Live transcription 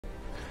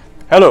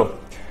Hello,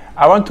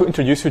 I want to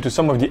introduce you to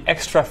some of the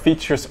extra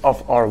features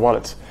of our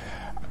wallet.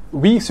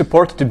 We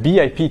support the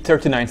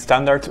BIP39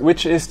 standard,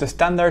 which is the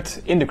standard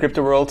in the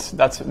crypto world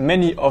that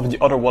many of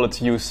the other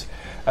wallets use.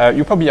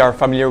 You probably are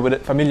familiar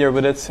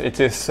with it.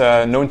 It is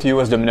known to you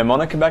as the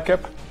mnemonic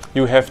backup.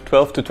 You have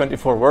 12 to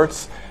 24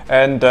 words,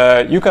 and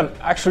you can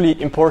actually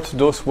import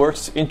those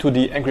words into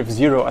the NGRAVE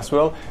Zero as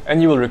well,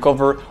 and you will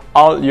recover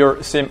all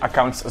your same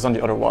accounts as on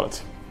the other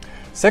wallet.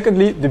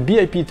 Secondly, the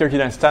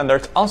BIP39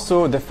 standard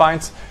also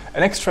defines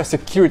an extra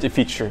security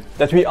feature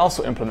that we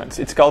also implement.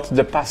 It's called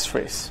the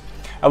passphrase.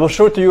 I will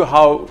show to you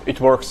how it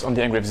works on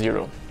the NGRAVE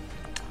Zero.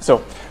 So,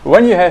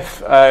 when you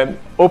have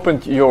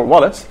opened your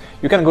wallet,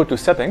 you can go to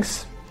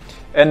Settings,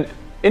 and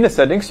in the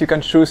settings you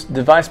can choose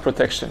Device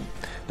Protection.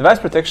 Device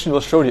Protection will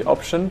show the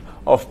option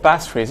of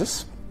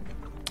passphrases.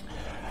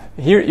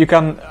 Here you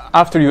can,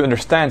 after you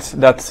understand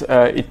that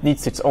it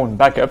needs its own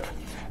backup,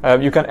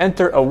 you can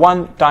enter a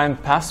one-time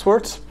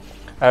password,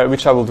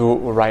 which I will do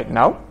right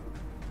now.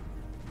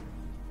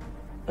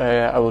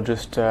 I will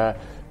just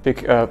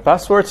pick a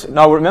password.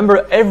 Now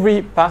remember,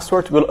 every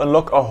password will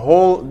unlock a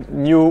whole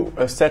new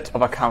set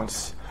of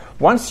accounts.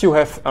 Once you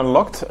have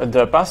unlocked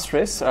the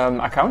passphrase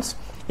accounts,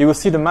 you will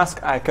see the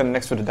mask icon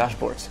next to the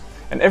dashboard.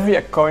 And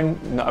every coin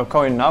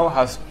now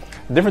has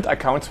different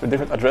accounts with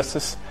different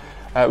addresses,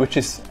 which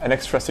is an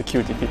extra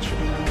security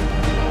feature.